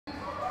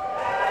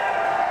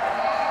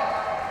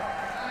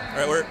All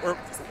right,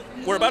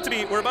 we're about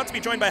to be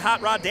joined by Hot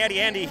Rod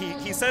Daddy Andy.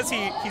 He says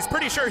he's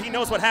pretty sure he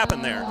knows what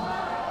happened there.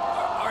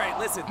 All right,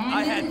 listen,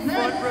 I had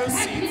front row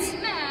seats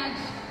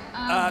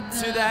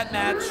to that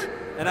match,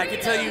 and I can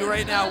tell you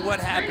right now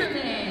what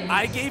happened.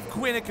 I gave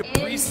Quinn a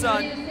Capri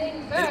Sun,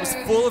 and it was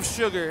full of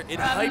sugar. It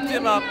hyped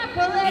him up.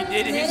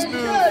 He did his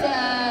move,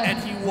 and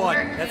he won.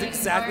 That's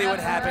exactly what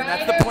happened.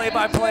 That's the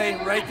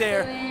play-by-play right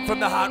there from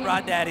the Hot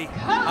Rod Daddy.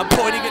 I'm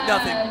pointing at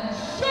nothing.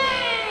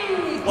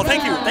 Well,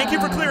 thank you. Thank you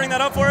for clearing that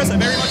up for us. I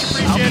very much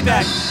appreciate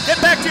that. Get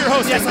back to your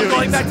hosting Yes, I'm duties.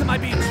 going back to my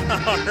beach.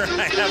 All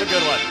right, have a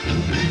good one.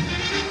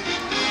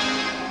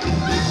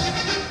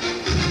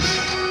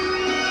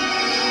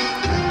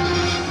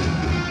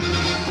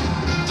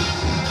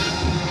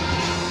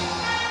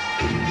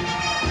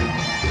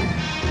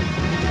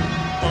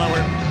 Hold on,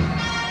 we're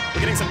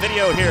getting some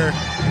video here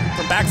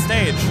from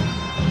backstage.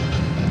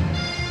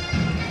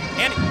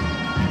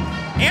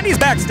 Andy's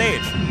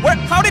backstage.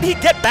 How did he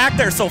get back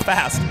there so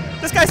fast?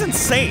 This guy's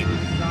insane.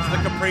 It's the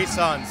Capri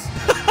Suns.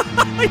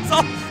 He's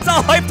all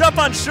hyped up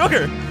on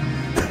sugar.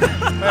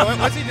 Wait,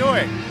 what's he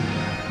doing?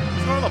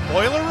 He's going to the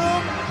boiler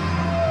room?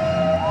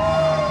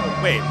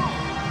 Wait.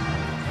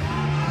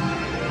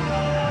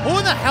 Who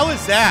in the hell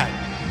is that?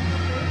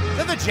 Is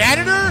that the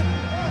janitor?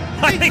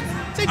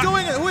 What's he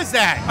doing? Who is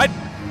that?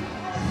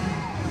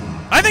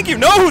 I think you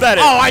know who that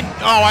is. I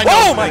know.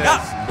 Oh my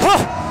God.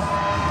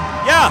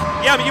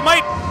 Yeah, you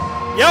might.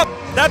 Yep,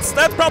 that's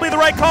probably the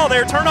right call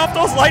there. Turn off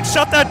those lights,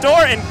 shut that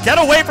door, and get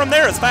away from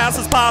there as fast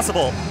as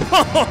possible.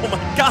 Oh my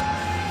God.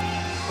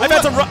 I've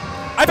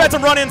had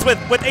some run-ins with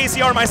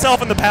ACR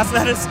myself in the past, and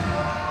that is,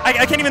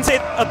 I can't even say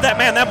that,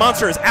 man, that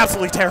monster is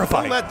absolutely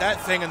terrifying. Don't let that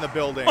thing in the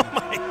building. Oh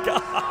my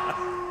God.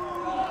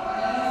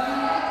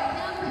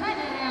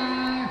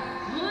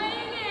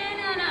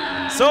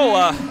 So,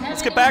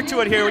 let's get back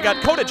to it here. We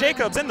got Koda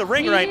Jacobs in the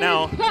ring right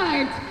now.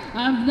 Part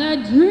of the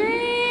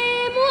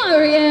Dream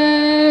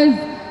Warriors,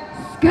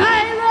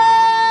 Skyler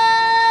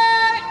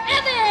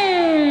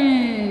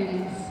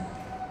Evans.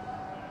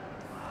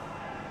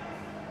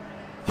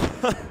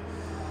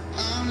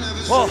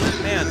 Oh,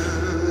 man.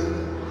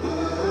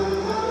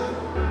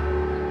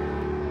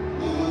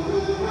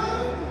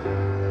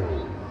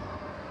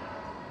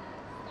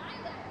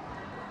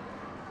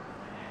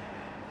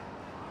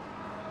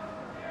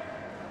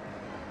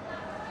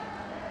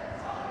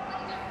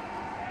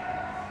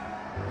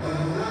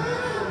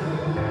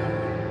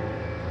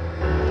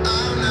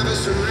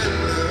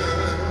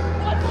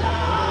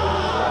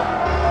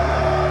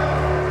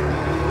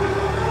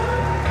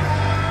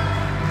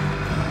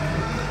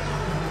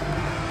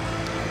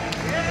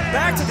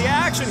 Back to the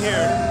action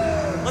here.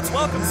 Let's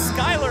welcome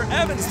Skyler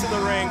Evans to the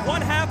ring,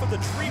 one half of the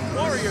Dream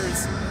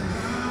Warriors.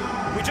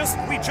 We just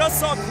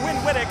saw Quinn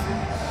Whittick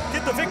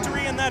get the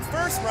victory in that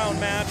first round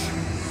match.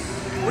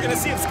 We're gonna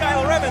see if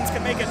Skyler Evans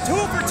can make it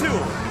 2 for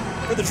 2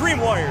 for the Dream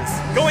Warriors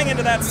going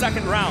into that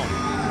second round.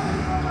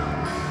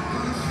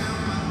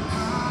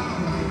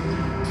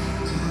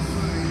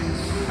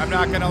 I'm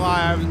not gonna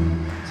lie,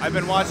 I've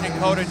been watching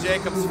Koda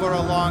Jacobs for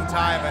a long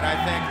time, and I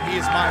think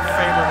he's my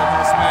favorite in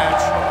this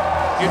match.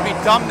 You'd be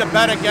dumb to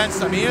bet against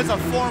him. He is a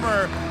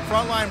former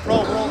Frontline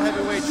Pro World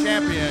Heavyweight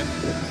Champion,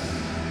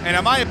 and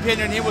in my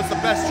opinion, he was the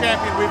best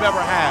champion we've ever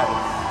had.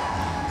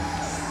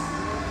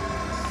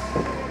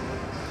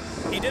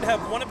 He did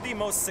have one of the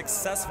most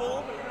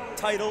successful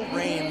title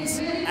reigns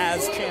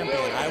as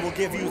champion. I will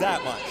give you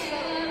that much.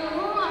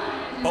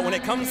 But when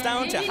it comes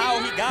down to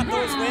how he got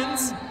those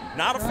wins,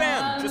 not a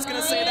fan. Just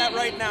gonna say that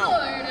right now.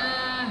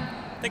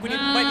 I think we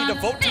might need to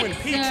vote to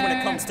impeach when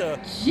it comes to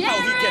how he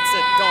gets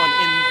it done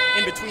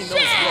in between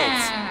those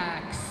ropes.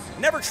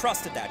 Never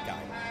trusted that guy.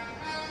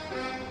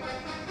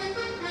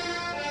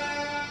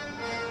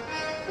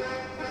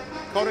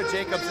 Koda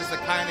Jacobs is the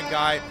kind of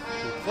guy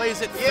who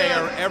plays it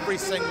fair every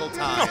single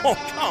time. Oh,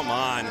 come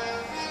on.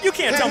 You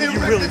can't tell me you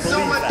really believe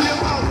that.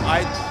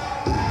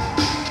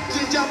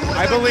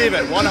 I believe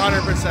it,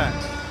 100%.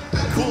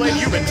 Kool-Aid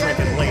you've been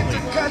drinking lately.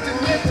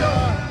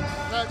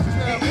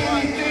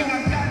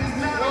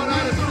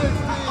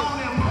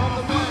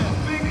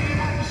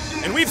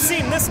 And we've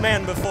seen this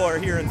man before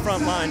here in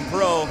Frontline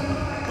Pro.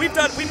 We've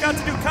got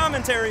to do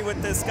commentary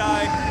with this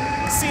guy.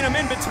 We've seen him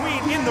in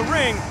between, in the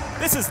ring.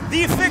 This is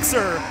the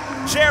Fixer,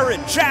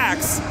 Jarrod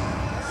Jaxx.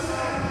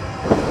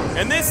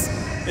 And this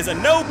is a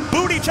no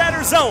booty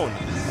chatter zone.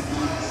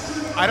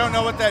 I don't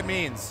know what that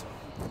means.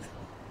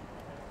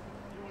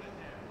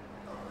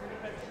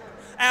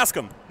 Ask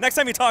him. Next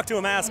time you talk to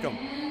him, ask him.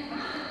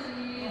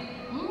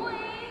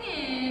 Weighing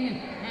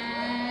in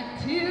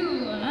at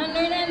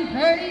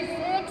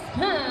 236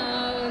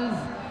 pounds,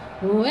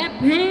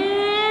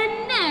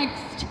 weapon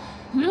next,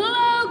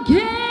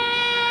 Logan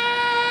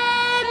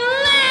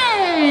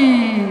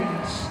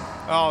Lynch.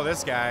 Oh,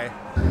 this guy.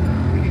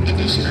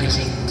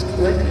 Initializing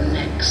weapon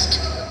next.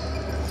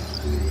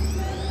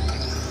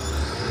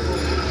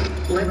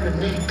 Weapon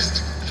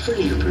next,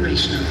 fully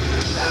operational.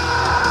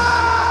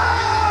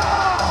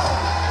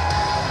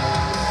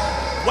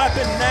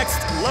 Weapon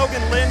next,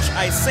 Logan Lynch.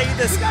 I say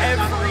this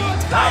every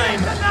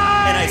time,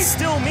 and I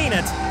still mean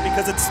it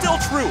because it's still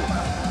true.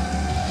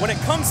 When it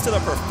comes to the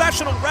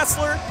professional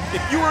wrestler,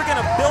 if you were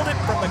gonna build it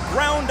from the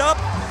ground up,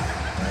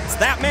 it's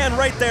that man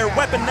right there,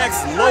 Weapon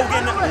Next,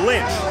 Logan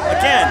Lynch.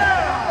 Again,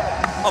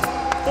 a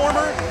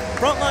former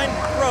Frontline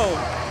Pro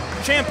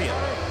champion.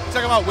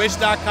 Talking about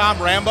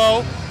Wish.com,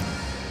 Rambo.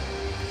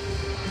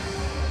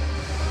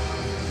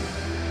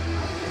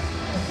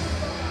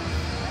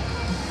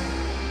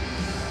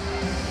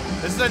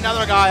 This is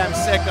another guy I'm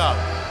sick of.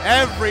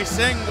 Every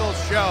single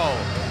show,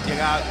 you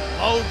got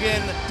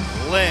Logan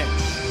Lynch.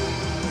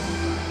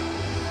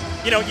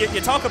 You know, you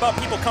talk about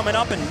people coming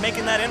up and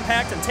making that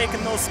impact and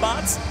taking those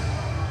spots.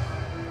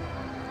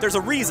 There's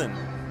a reason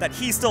that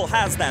he still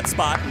has that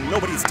spot and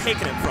nobody's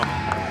taken it from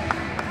him.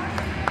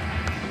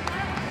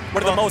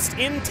 One of the most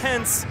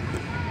intense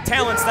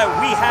talents that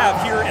we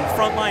have here in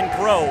Frontline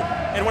Pro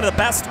and one of the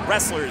best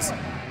wrestlers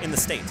in the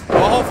state.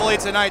 Well, hopefully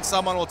tonight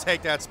someone will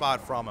take that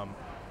spot from him.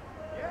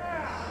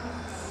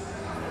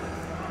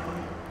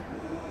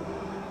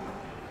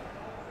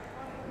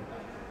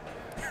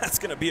 That's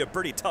going to be a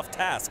pretty tough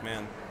task,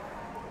 man.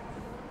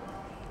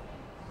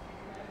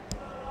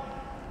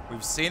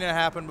 We've seen it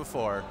happen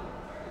before.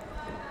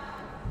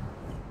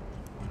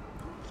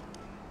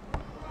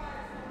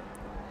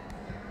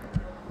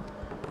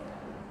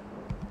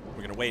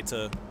 We're going to wait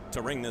to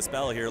ring this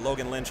bell here.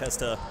 Logan Lynch has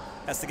to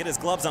get his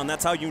gloves on.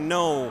 That's how you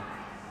know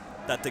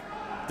that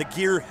the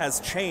gear has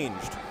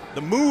changed.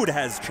 The mood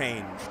has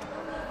changed.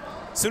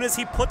 As soon as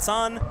he puts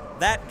on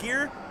that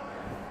gear,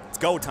 it's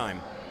go time.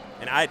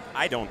 And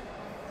I don't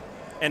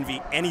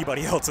envy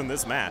anybody else in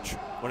this match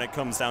when it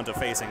comes down to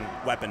facing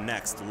Weapon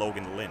Next,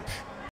 Logan Lynch.